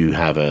you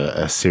have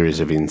a series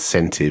of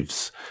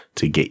incentives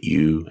to get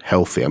you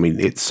healthy. I mean,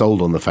 it's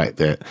sold on the fact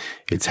that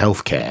it's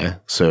healthcare.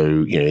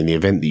 So, in the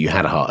event that you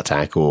had a heart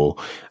attack or,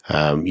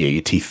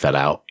 your teeth fell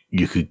out,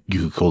 you could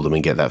call them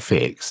and get that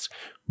fixed.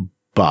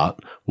 But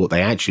what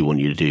they actually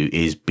want you to do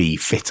is be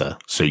fitter,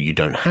 so you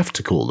don't have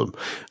to call them.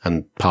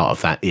 And part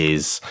of that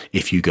is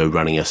if you go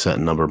running a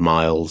certain number of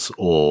miles,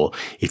 or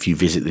if you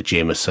visit the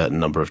gym a certain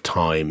number of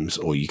times,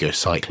 or you go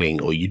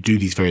cycling, or you do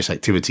these various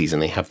activities,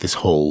 and they have this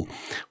whole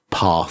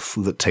path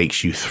that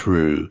takes you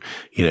through,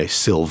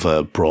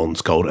 silver,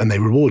 bronze, gold, and they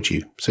reward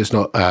you. So it's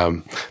not,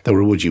 they'll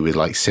reward you with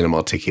like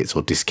cinema tickets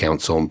or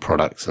discounts on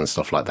products and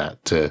stuff like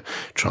that to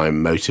try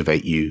and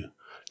motivate you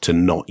to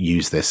not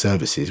use their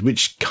services,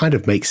 which kind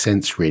of makes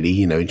sense,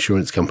 really.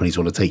 Insurance companies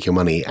want to take your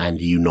money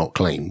and you not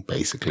claim,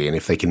 basically. And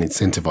if they can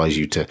incentivize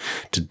you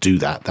to do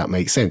that, that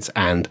makes sense.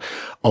 And,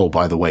 oh,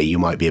 by the way, you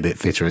might be a bit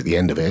fitter at the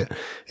end of it.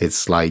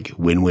 It's like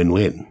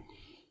win-win-win.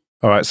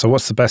 All right. So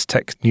what's the best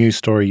tech news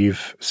story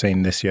you've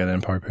seen this year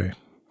then, Popu?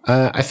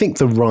 I think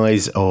the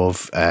rise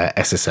of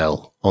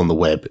SSL on the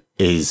web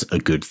is a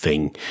good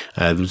thing.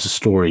 There was a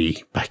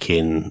story back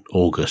in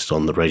August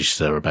on the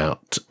Register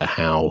about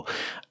how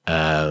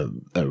a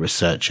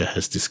researcher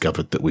has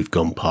discovered that we've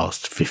gone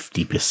past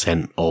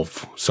 50%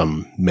 of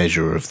some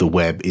measure of the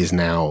web is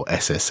now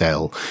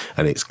SSL,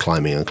 and it's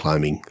climbing and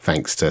climbing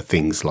thanks to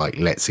things like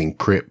Let's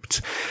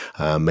Encrypt,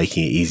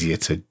 making it easier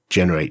to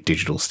generate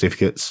digital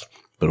certificates.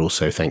 but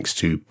also thanks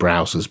to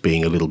browsers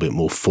being a little bit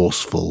more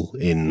forceful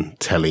in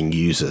telling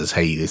users,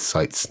 hey, this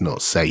site's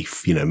not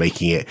safe,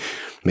 making it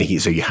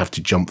so you have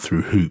to jump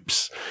through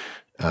hoops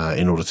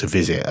in order to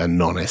visit a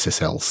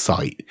non-SSL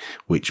site,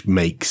 which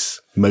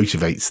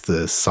motivates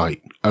the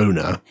site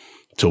owner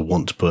to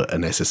want to put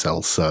an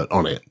SSL cert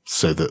on it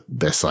so that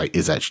their site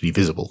is actually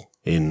visible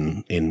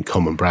in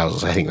common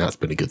browsers. I think that's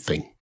been a good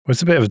thing. Well,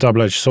 it's a bit of a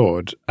double-edged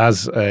sword.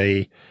 As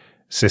a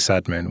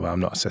sysadmin, well, I'm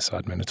not a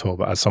sysadmin at all,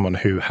 but as someone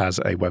who has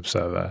a web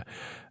server,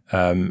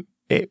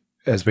 it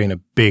has been a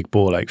big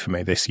ball ache for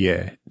me this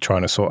year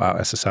trying to sort out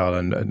SSL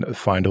and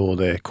find all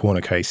the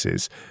corner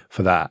cases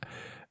for that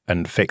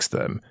and fix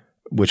them,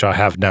 which I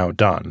have now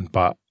done.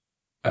 But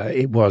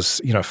it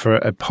was, for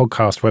a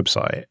podcast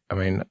website, I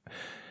mean,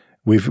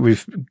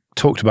 we've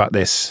talked about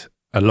this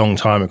a long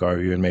time ago,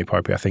 you and me,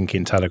 Popey, I think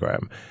in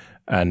Telegram,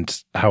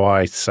 and how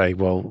I say,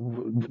 well,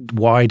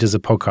 why does a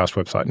podcast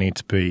website need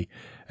to be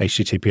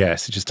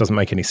HTTPS? It just doesn't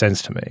make any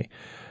sense to me.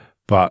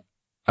 But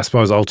I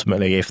suppose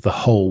ultimately, if the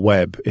whole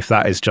web, if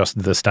that is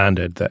just the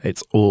standard that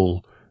it's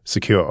all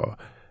secure,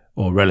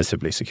 or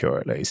relatively secure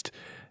at least,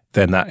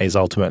 then that is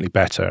ultimately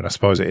better. And I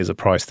suppose it is a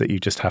price that you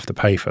just have to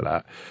pay for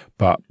that.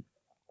 But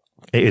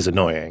it is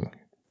annoying.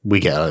 We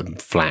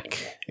get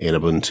flack in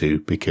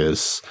Ubuntu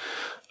because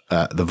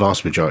the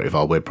vast majority of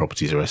our web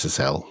properties are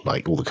SSL,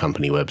 like all the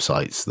company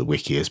websites. The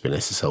wiki has been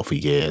SSL for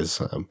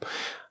years.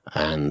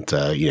 And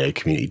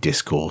community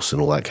discourse and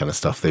all that kind of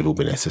stuff, they've all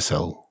been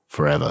SSL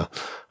forever.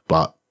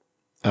 But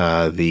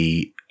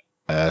the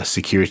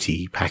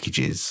security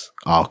packages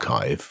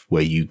archive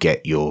where you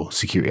get your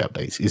security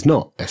updates is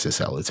not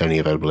SSL. It's only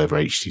available over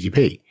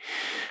HTTP.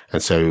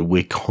 And so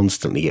we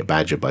constantly get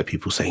badgered by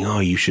people saying, oh,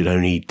 you should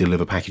only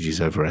deliver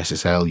packages over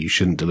SSL. You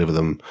shouldn't deliver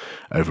them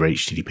over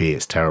HTTP.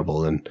 It's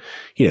terrible. And,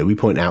 we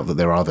point out that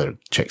there are other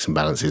checks and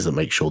balances that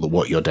make sure that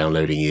what you're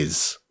downloading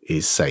is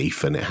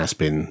safe, and it has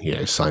been,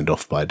 signed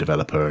off by a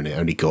developer, and it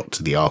only got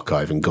to the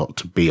archive and got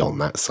to be on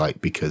that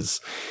site because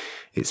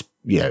it's,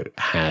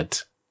 had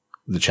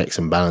the checks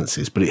and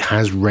balances, but it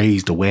has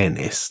raised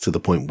awareness to the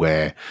point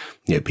where,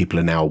 people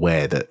are now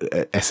aware that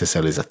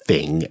SSL is a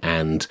thing,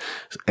 and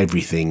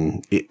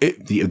everything,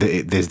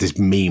 there's this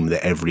meme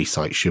that every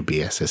site should be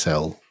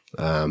SSL,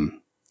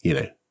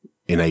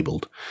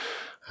 enabled.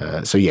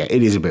 So yeah,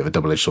 it is a bit of a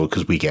double-edged sword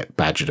because we get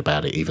badgered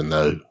about it, even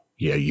though,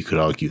 you could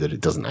argue that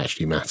it doesn't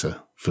actually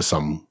matter for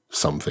some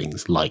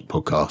things like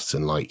podcasts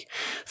and like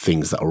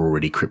things that are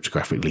already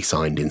cryptographically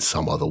signed in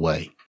some other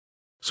way.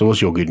 So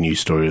what's your good news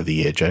story of the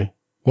year, Joe?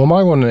 Well,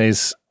 my one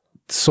is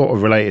sort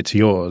of related to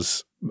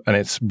yours, and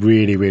it's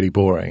really, really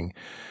boring,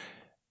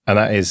 and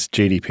that is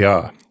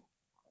GDPR.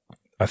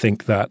 I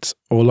think that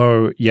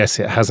although, yes,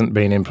 it hasn't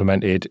been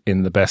implemented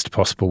in the best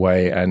possible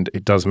way, and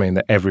it does mean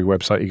that every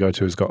website you go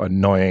to has got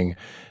annoying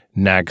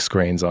nag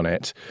screens on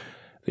it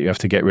that you have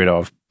to get rid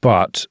of,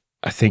 but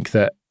I think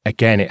that,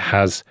 again, it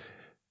has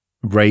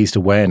raised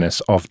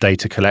awareness of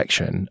data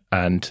collection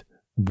and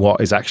what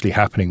is actually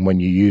happening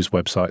when you use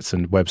websites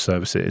and web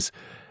services,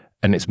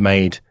 and it's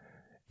made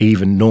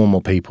even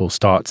normal people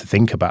start to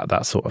think about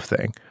that sort of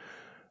thing.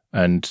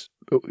 And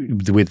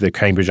with the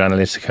Cambridge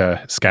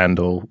Analytica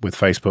scandal with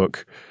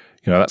Facebook,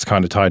 that's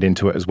kind of tied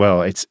into it as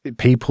well.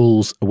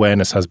 People's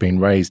awareness has been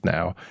raised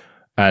now.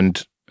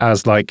 And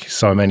as like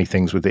so many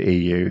things with the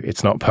EU,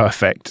 it's not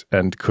perfect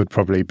and could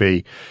probably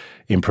be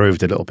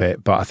improved a little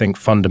bit. But I think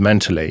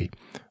fundamentally,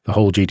 the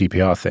whole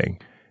GDPR thing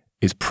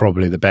is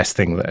probably the best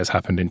thing that has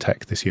happened in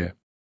tech this year.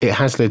 It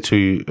has led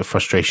to a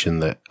frustration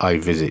that I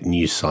visit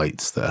news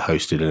sites that are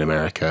hosted in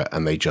America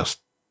and they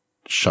just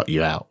shut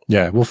you out.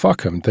 Yeah, well,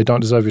 fuck them. They don't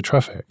deserve your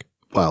traffic.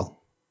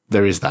 Well,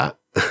 there is that.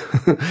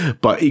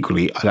 But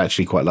equally, I'd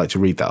actually quite like to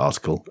read that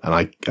article, and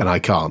I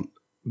can't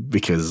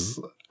because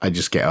I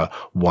just get a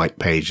white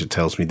page that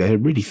tells me they're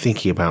really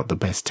thinking about the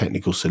best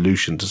technical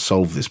solution to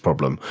solve this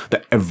problem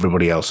that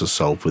everybody else has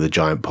solved with a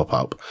giant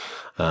pop-up.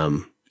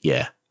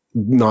 Yeah.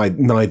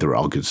 Neither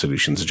are good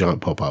solutions. A giant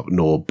pop-up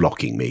nor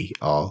blocking me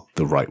are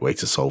the right way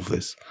to solve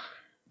this.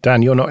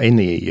 Dan, you're not in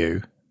the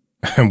EU,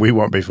 and we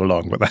won't be for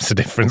long, but that's a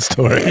different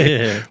story.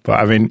 Yeah. But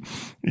I mean,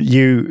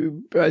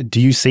 do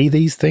you see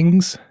these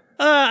things?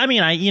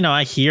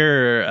 I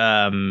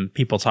hear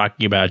people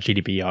talking about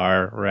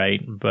GDPR, right?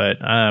 But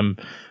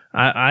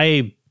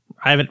I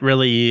haven't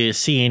really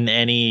seen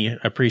any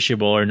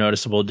appreciable or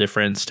noticeable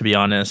difference, to be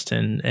honest,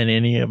 in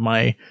any of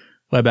my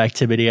web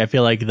activity. I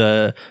feel like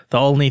the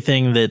only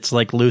thing that's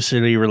like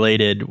loosely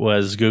related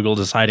was Google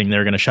deciding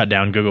they're going to shut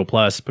down Google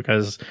Plus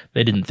because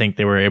they didn't think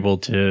they were able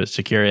to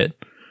secure it.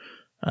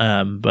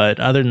 But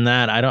other than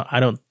that, I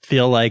don't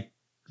feel like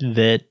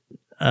that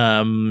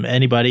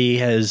anybody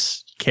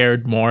has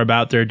cared more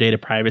about their data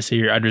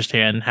privacy or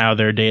understand how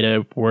their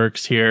data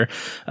works here.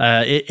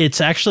 It's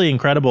actually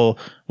incredible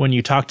when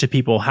you talk to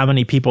people, how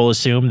many people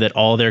assume that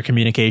all their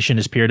communication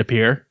is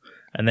peer-to-peer,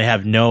 and they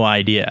have no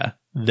idea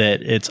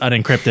that it's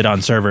unencrypted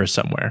on servers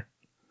somewhere,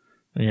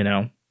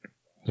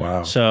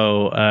 Wow.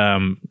 So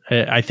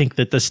I think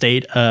that the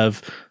state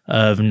of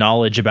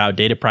knowledge about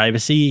data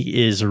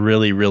privacy is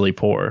really, really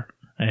poor.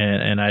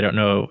 and I don't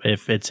know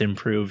if it's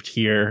improved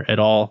here at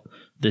all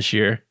this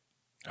year.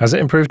 Has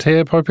it improved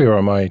here, Poppy, or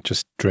am I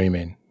just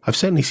dreaming? I've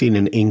certainly seen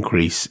an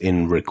increase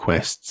in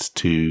requests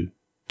to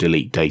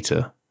delete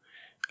data.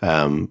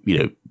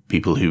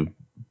 People who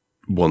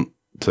want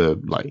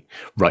to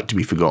right to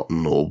be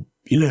forgotten, or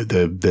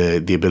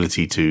the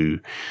ability to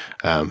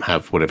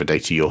have whatever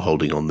data you're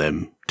holding on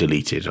them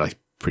deleted. I'm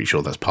pretty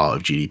sure that's part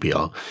of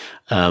GDPR.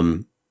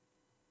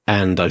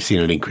 And I've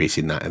seen an increase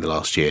in that in the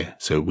last year.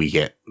 So we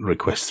get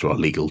requests through our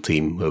legal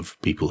team of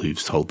people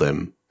who've told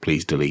them,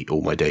 please delete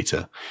all my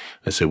data.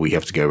 And so we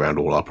have to go around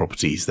all our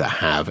properties that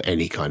have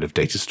any kind of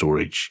data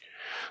storage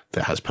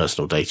that has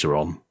personal data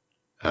on,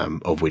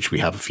 of which we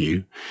have a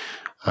few,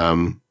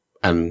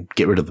 and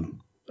get rid of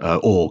them,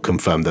 or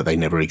confirm that they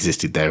never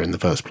existed there in the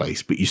first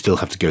place. But you still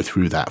have to go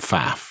through that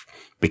faff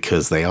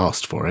because they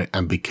asked for it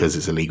and because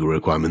it's a legal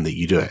requirement that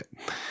you do it.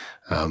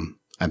 And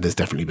there's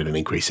definitely been an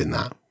increase in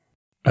that.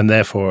 And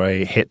therefore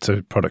a hit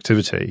to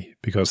productivity,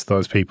 because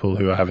those people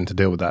who are having to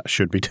deal with that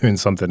should be doing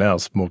something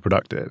else more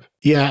productive.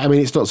 Yeah, I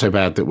mean, it's not so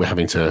bad that we're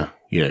having to,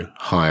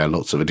 hire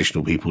lots of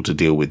additional people to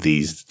deal with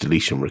these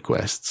deletion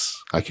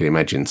requests. I can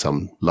imagine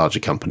some larger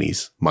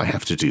companies might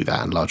have to do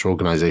that and larger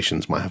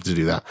organizations might have to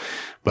do that.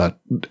 But,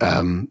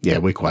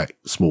 we're quite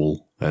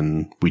small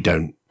and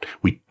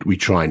we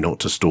try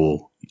not to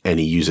store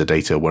any user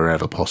data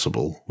wherever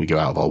possible. We go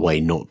out of our way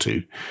not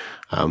to.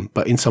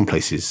 But in some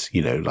places,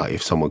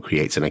 if someone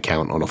creates an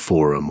account on a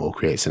forum or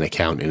creates an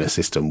account in a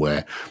system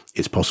where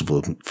it's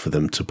possible for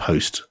them to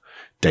post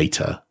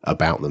data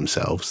about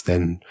themselves,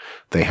 then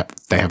they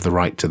have the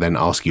right to then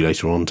ask you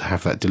later on to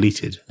have that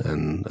deleted.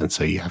 And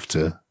so you have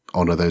to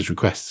honor those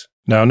requests.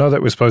 Now, I know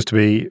that we're supposed to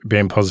be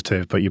being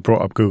positive, but you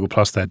brought up Google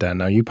Plus there, Dan.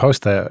 Now, you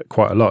post there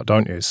quite a lot,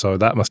 don't you? So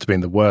that must have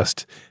been the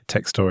worst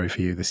tech story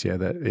for you this year,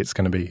 that it's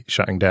going to be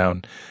shutting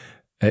down.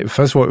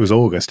 First of all, it was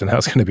August, and now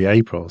it's going to be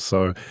April.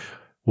 So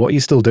what are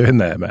you still doing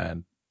there,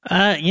 man?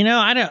 I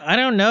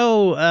don't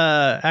know,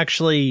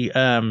 actually.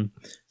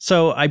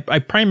 So I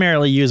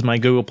primarily use my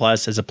Google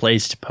Plus as a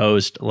place to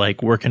post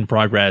work in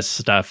progress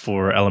stuff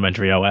for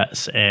Elementary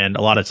OS. And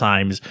a lot of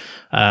times,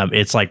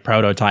 it's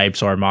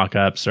prototypes or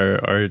mock-ups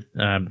or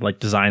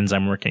designs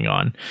I'm working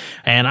on.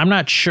 And I'm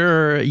not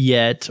sure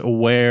yet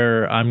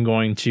where I'm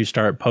going to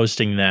start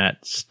posting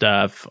that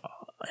stuff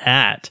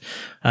at.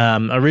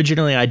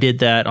 Originally I did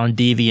that on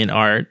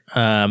DeviantArt.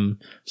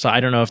 So I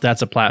don't know if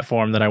that's a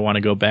platform that I want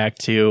to go back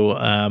to.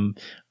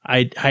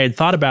 I had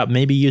thought about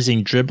maybe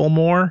using Dribbble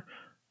more.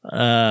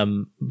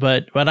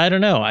 But I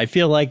don't know. I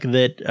feel like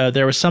that,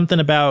 there was something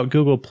about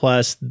Google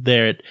Plus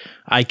that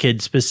I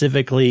could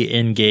specifically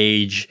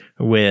engage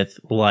with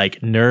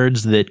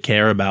nerds that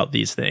care about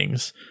these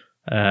things.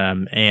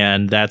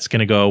 And that's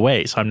going to go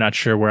away. So I'm not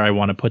sure where I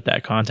want to put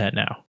that content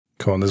now.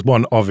 Come on, there's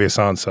one obvious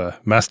answer.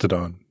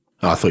 Mastodon.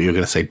 Oh, I thought you were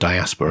going to say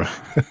diaspora.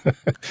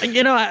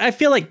 I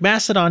feel like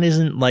Mastodon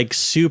isn't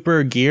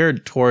super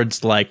geared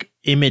towards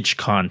image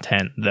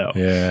content though.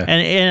 Yeah.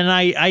 And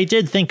I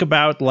did think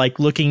about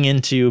looking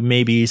into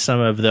maybe some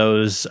of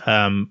those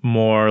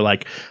more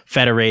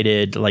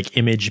federated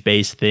image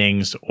based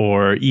things,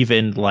 or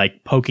even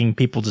poking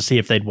people to see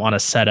if they'd want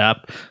to set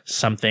up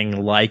something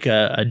like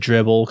a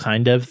Dribbble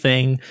kind of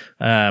thing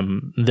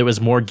that was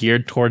more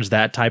geared towards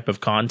that type of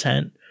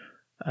content.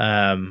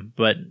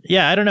 But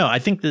yeah, I don't know. I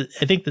think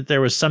that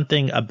there was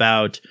something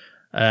about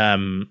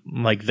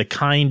the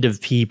kind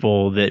of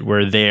people that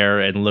were there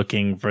and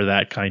looking for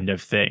that kind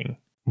of thing.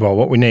 Well,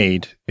 what we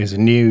need is a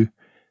new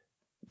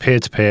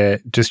peer-to-peer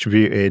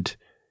distributed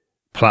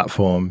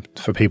platform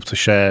for people to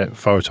share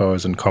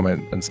photos and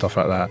comment and stuff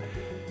like that.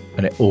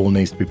 And it all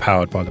needs to be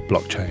powered by the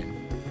blockchain.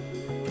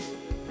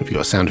 If you've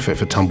got a sound effect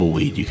for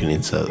tumbleweed, you can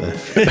insert there.